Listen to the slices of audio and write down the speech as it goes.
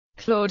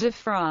Claude of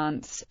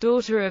France,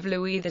 daughter of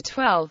Louis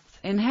XII,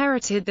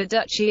 inherited the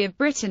Duchy of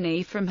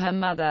Brittany from her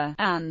mother,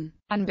 Anne,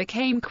 and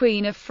became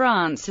Queen of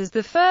France as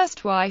the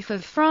first wife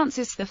of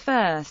Francis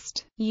I.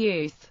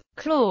 Youth.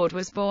 Claude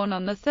was born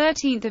on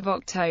 13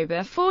 October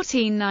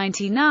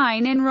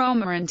 1499 in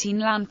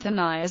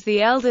Romorantin-Lanthony as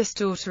the eldest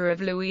daughter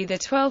of Louis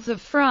XII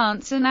of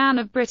France and Anne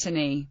of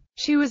Brittany.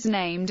 She was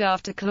named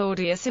after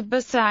Claudius of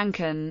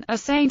Besancon, a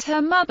saint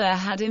her mother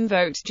had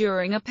invoked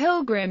during a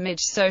pilgrimage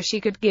so she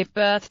could give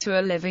birth to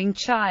a living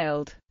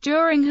child.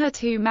 During her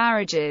 2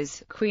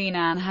 marriages, Queen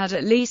Anne had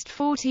at least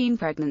 14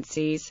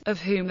 pregnancies,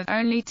 of whom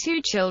only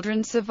 2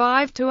 children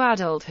survived to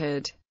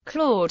adulthood.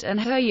 Claude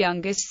and her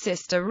youngest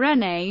sister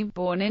Renée,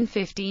 born in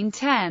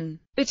 1510.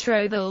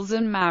 Betrothals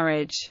and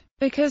marriage.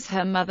 Because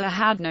her mother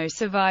had no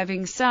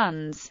surviving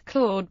sons,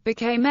 Claude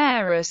became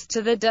heiress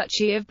to the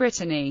Duchy of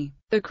Brittany.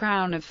 The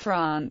crown of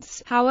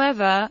France,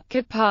 however,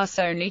 could pass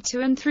only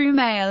to and through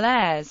male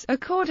heirs,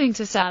 according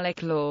to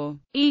Salic law.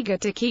 Eager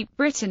to keep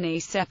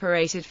Brittany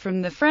separated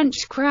from the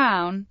French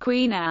crown,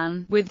 Queen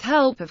Anne, with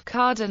help of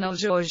Cardinal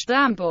Georges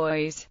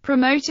d'Amboise,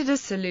 promoted a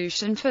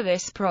solution for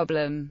this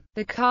problem.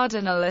 The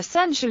cardinal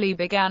essentially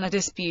began a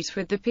dispute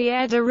with the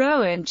Pierre de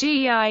Rohan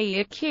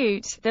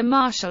Gie-Acute, the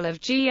Marshal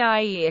of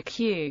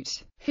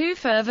Gie-Acute, who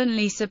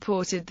fervently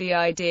supported the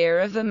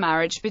idea of a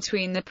marriage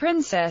between the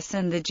princess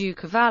and the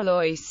Duke of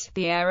Valois,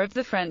 the heir of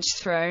the French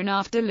throne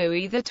after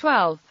Louis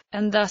XII,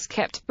 and thus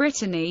kept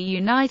Brittany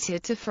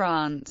united to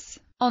France.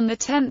 On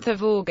 10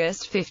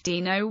 August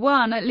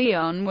 1501 at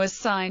Lyon was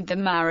signed the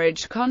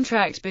marriage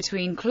contract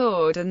between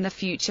Claude and the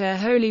future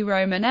Holy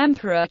Roman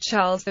Emperor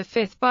Charles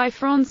V by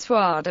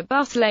François de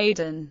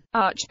Bus-Leyden,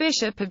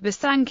 Archbishop of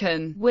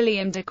Besancon,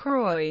 William de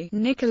Croix,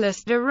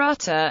 Nicolas de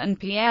Rutta and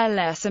Pierre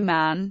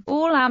Leserman,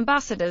 all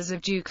ambassadors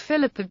of Duke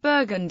Philip of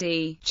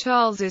Burgundy,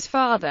 Charles's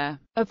father.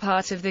 A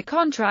part of the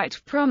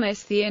contract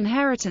promised the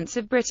inheritance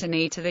of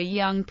Brittany to the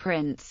young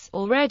prince,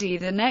 already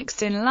the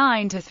next in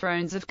line to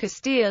thrones of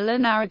Castile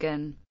and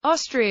Aragon,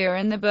 Austria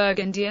and the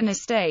Burgundian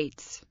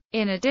estates.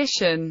 In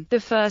addition, the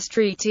First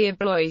Treaty of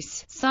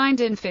Blois,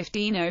 signed in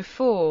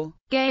 1504,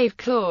 gave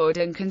Claude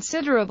a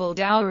considerable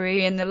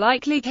dowry in the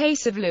likely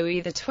case of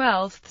Louis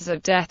XII's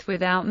death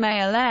without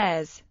male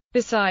heirs.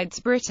 Besides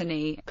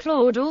Brittany,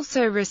 Claude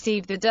also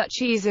received the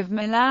duchies of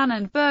Milan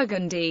and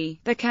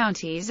Burgundy, the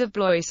counties of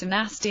Blois and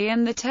Asti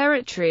and the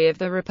territory of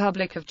the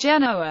Republic of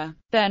Genoa,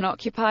 then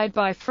occupied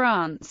by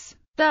France.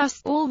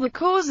 Thus, all the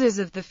causes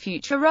of the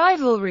future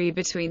rivalry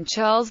between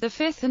Charles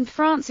V and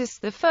Francis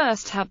I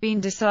have been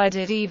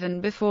decided even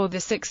before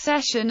the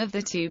succession of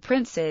the 2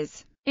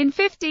 princes. In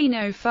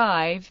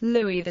 1505,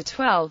 Louis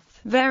XII,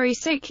 very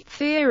sick,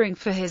 fearing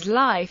for his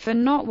life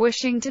and not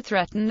wishing to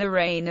threaten the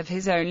reign of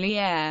his only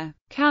heir,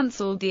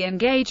 cancelled the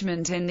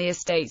engagement in the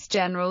Estates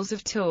Generals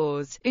of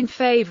Tours, in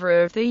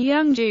favour of the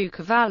young Duke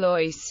of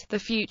Valois, the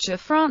future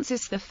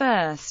Francis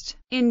I.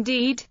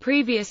 Indeed,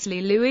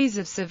 previously Louise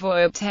of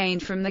Savoy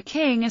obtained from the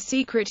king a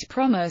secret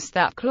promise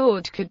that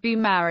Claude could be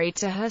married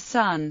to her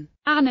son,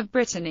 Anne of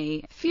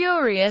Brittany.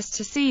 Furious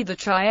to see the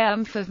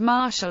triumph of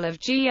Marshal of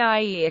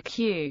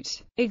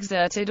Gie-Acute,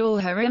 exerted all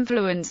her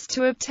influence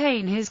to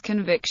obtain his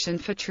conviction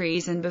for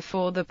treason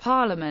before the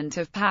Parliament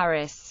of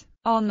Paris.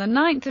 On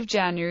 9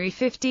 January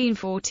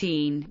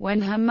 1514,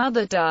 when her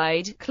mother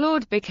died,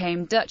 Claude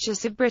became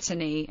Duchess of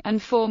Brittany,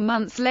 and 4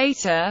 months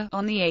later,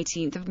 on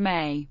 18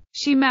 May,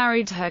 she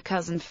married her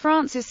cousin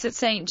Francis at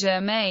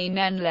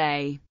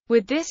Saint-Germain-en-Laye.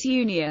 With this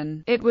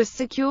union, it was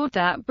secured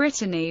that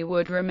Brittany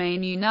would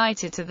remain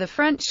united to the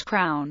French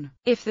crown,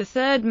 if the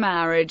third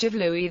marriage of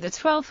Louis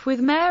XII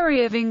with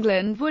Mary of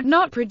England would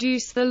not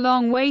produce the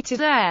long-awaited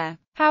heir.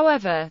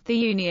 However, the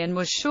union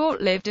was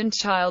short-lived and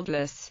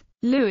childless.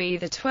 Louis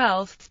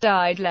XII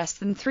died less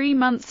than 3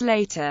 months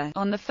later,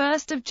 on 1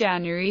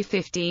 January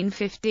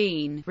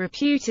 1515,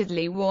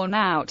 reputedly worn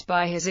out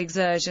by his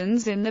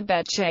exertions in the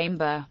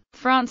bedchamber.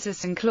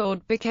 Francis and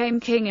Claude became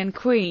king and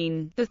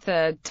queen, the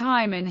 3rd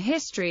time in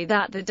history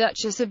that the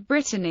Duchess of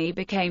Brittany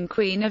became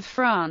Queen of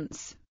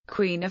France.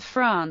 Queen of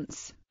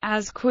France.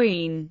 As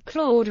queen,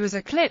 Claude was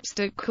eclipsed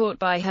at court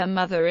by her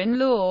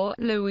mother-in-law,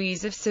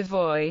 Louise of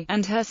Savoy,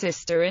 and her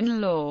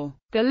sister-in-law,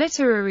 the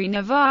literary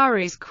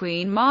Navarrese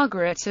Queen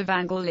Margaret of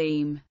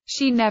Angoulême.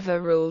 She never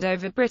ruled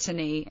over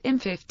Brittany. In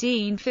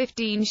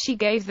 1515 she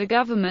gave the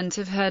government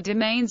of her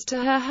domains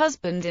to her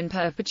husband in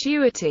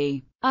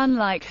perpetuity.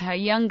 Unlike her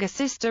younger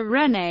sister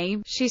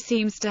Renée, she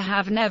seems to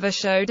have never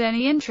showed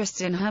any interest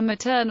in her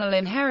maternal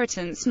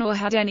inheritance nor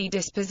had any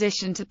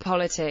disposition to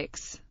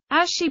politics,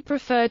 as she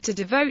preferred to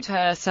devote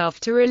herself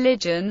to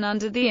religion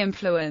under the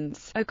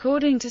influence,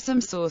 according to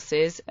some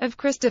sources, of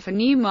Christopher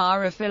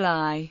Newmar of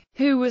Filly,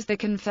 who was the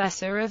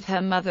confessor of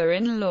her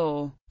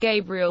mother-in-law.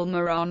 Gabriel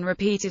Moron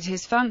repeated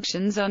his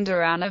functions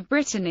under Anne of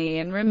Brittany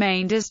and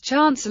remained as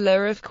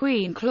Chancellor of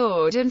Queen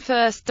Claude and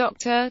First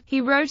Doctor. He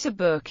wrote a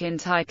book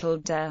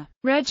entitled De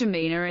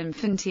Regimina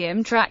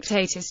Infantium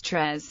Tractatus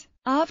Tres.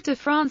 After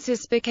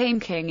Francis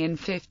became king in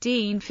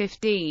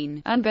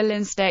 1515, and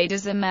Boleyn stayed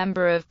as a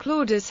member of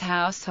Claude's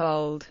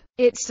household.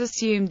 It's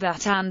assumed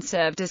that Anne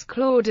served as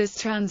Claude's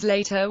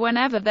translator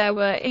whenever there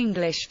were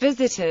English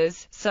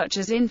visitors, such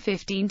as in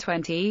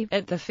 1520,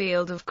 at the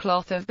Field of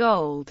Cloth of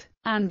Gold.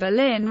 Anne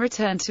Boleyn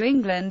returned to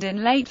England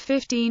in late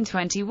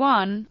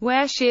 1521,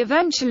 where she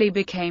eventually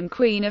became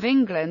Queen of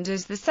England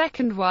as the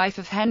second wife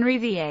of Henry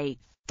VIII.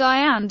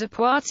 Diane de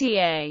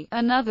Poitiers,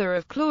 another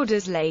of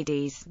Claude's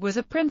ladies, was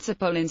a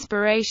principal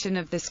inspiration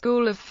of the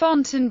school of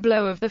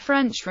Fontainebleau of the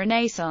French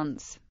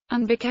Renaissance,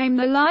 and became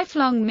the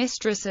lifelong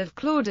mistress of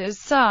Claude's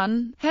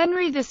son,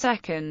 Henry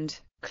II.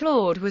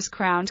 Claude was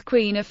crowned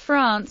Queen of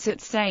France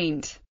at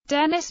St.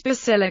 Denis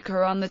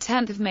Basilica on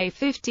 10 May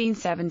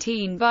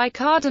 1517 by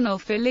Cardinal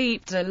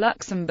Philippe de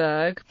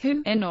Luxembourg,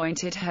 who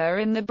anointed her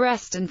in the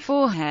breast and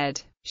forehead.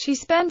 She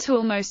spent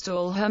almost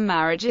all her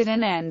marriage in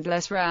an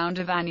endless round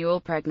of annual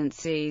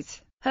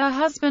pregnancies. Her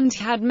husband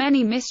had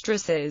many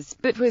mistresses,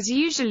 but was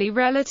usually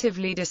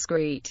relatively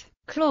discreet.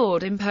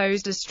 Claude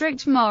imposed a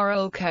strict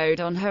moral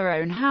code on her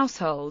own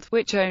household,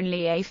 which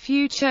only a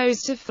few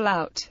chose to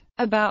flout.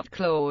 About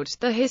Claude,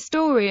 the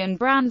historian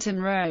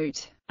Branghton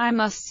wrote, "I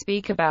must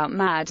speak about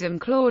Madame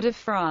Claude of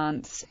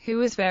France, who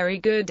was very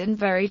good and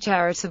very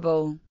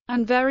charitable,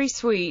 and very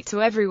sweet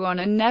to everyone,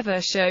 and never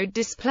showed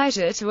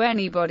displeasure to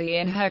anybody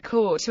in her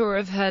court or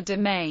of her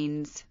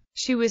domains.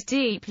 She was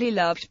deeply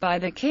loved by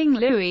the King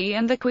Louis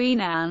and the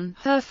Queen Anne,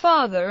 her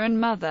father and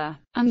mother,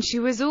 and she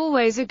was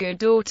always a good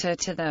daughter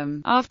to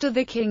them." After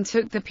the king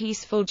took the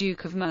peaceful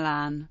Duke of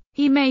Milan,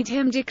 he made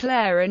him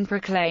declare and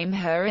proclaim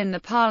her in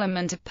the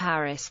Parliament of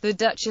Paris the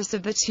Duchess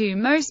of the two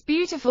most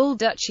beautiful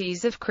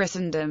duchies of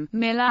Christendom,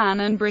 Milan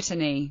and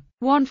Brittany,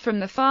 one from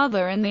the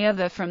father and the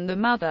other from the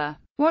mother.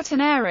 What an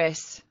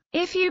heiress,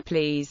 if you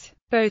please!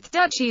 Both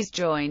duchies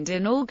joined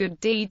in all good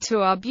deed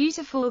to our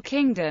beautiful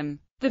kingdom.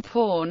 The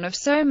pawn of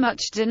so much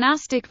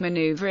dynastic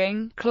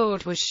maneuvering,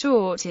 Claude was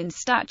short in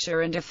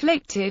stature and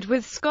afflicted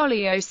with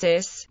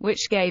scoliosis,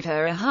 which gave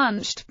her a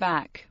hunched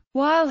back,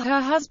 while her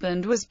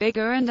husband was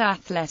bigger and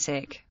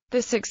athletic.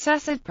 The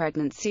successive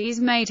pregnancies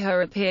made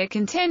her appear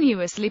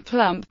continuously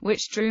plump,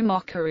 which drew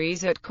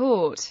mockeries at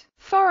court.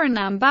 Foreign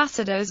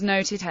ambassadors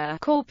noted her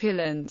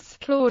corpulence,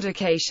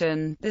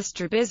 claudication, the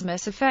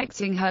strabismus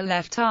affecting her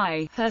left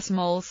eye, her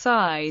small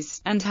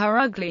size, and her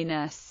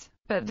ugliness.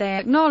 But they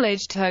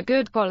acknowledged her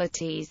good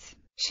qualities.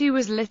 She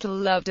was little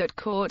loved at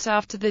court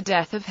after the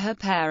death of her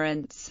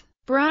parents.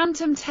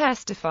 Branghton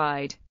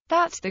testified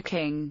that the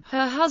king,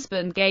 her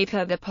husband, gave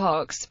her the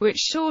pox, which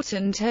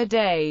shortened her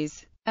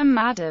days, and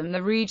Madame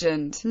the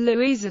Regent,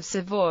 Louise of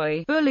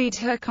Savoy, bullied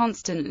her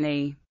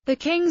constantly. The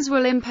king's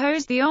will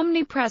imposed the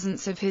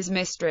omnipresence of his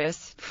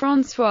mistress,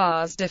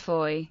 Françoise de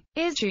Foix.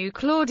 Issue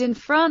Claude and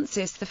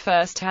Francis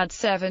I had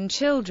 7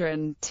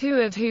 children, 2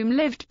 of whom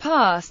lived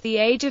past the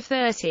age of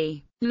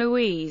 30.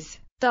 Louise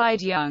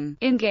died young,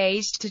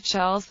 engaged to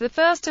Charles I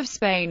of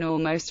Spain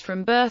almost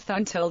from birth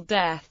until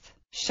death.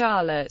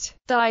 Charlotte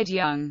died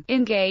young,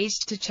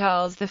 engaged to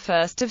Charles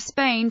I of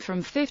Spain from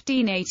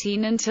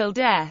 1518 until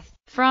death.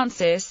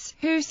 Francis,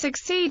 who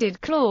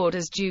succeeded Claude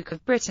as Duke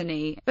of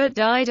Brittany, but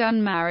died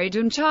unmarried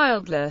and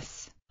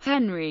childless.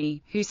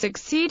 Henry, who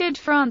succeeded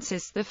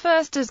Francis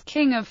I as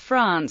King of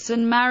France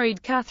and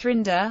married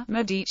Catherine de'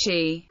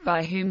 Medici,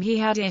 by whom he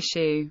had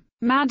issue.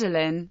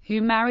 Madeline, who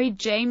married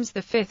James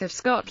V of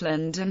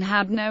Scotland and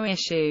had no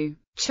issue.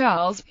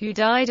 Charles, who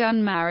died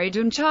unmarried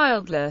and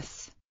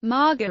childless.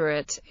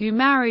 Margaret, who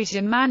married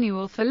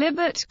Emmanuel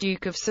Philibert,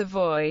 Duke of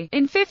Savoy,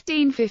 in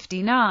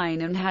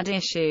 1559 and had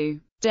issue.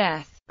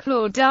 Death.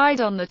 Claude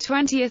died on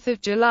 20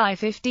 July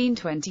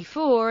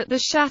 1524 at the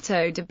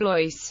Château de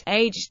Blois,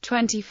 aged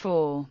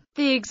 24.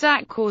 The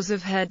exact cause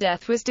of her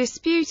death was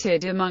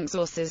disputed among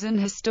sources and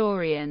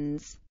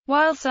historians.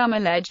 While some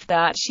alleged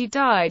that she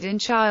died in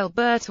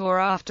childbirth or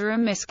after a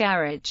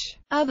miscarriage,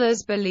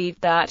 others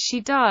believed that she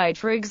died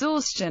for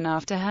exhaustion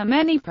after her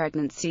many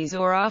pregnancies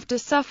or after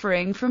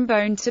suffering from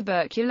bone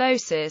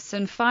tuberculosis,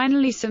 and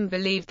finally some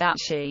believed that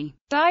she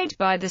died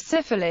by the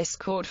syphilis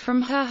caught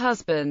from her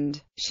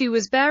husband. She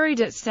was buried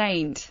at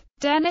St.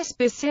 Denis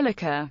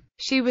Basilica.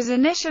 She was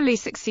initially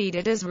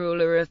succeeded as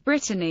ruler of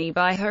Brittany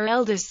by her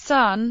eldest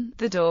son,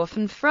 the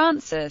Dauphin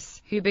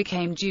Francis, who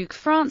became Duke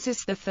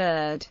Francis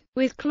III,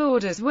 with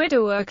Claude as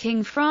widower,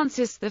 King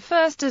Francis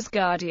I as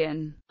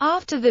guardian.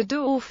 After the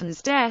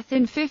Dauphin's death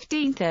in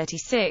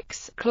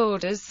 1536,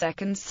 Claude's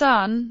second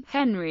son,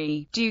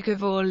 Henry, Duke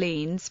of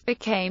Orleans,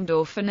 became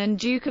Dauphin and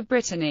Duke of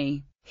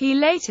Brittany. He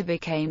later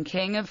became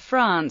King of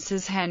France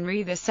as Henry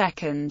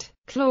II.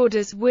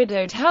 Claude's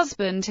widowed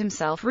husband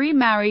himself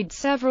remarried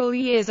several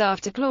years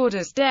after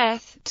Claude's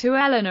death, to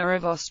Eleanor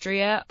of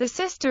Austria, the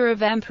sister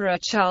of Emperor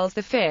Charles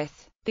V.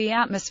 The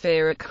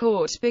atmosphere at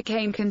court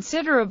became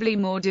considerably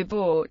more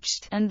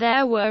debauched, and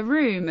there were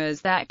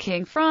rumors that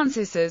King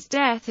Francis's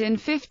death in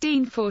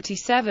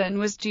 1547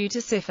 was due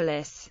to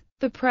syphilis.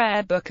 The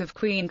Prayer Book of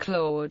Queen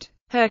Claude.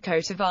 Her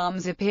coat of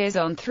arms appears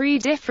on 3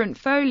 different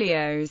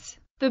folios.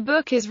 The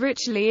book is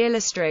richly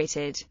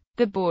illustrated.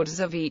 The borders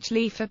of each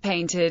leaf are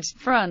painted,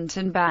 front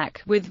and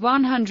back, with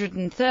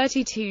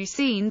 132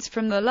 scenes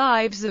from the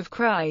lives of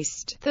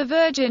Christ, the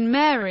Virgin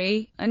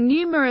Mary, and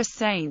numerous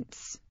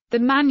saints. The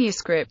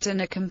manuscript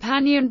and a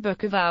companion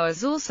book of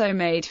hours also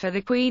made for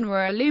the Queen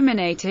were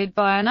illuminated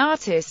by an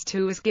artist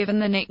who was given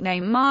the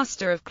nickname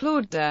Master of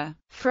Claude de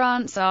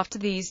France after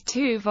these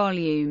 2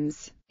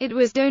 volumes. It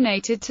was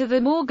donated to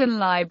the Morgan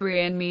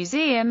Library and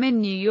Museum in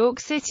New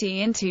York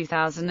City in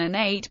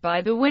 2008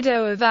 by the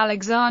widow of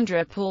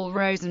Alexandra Paul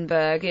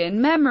Rosenberg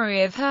in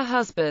memory of her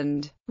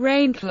husband,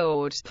 Reine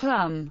Claude.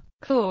 Plum.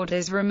 Claude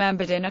is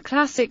remembered in a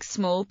classic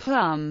small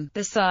plum,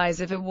 the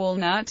size of a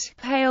walnut,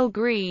 pale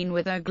green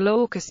with a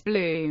glaucous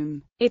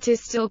bloom. It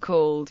is still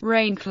called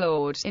Reine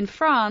Claude in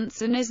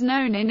France and is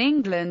known in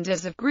England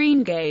as of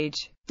greengage.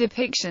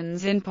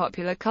 Depictions in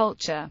popular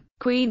culture.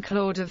 Queen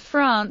Claude of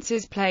France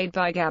is played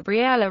by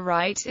Gabriella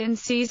Wright in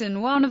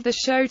Season 1 of the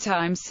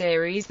Showtime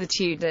series The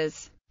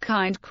Tudors.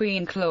 Kind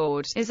Queen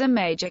Claude is a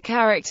major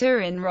character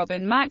in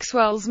Robin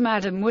Maxwell's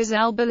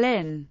Mademoiselle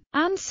Boleyn.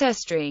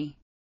 Ancestry.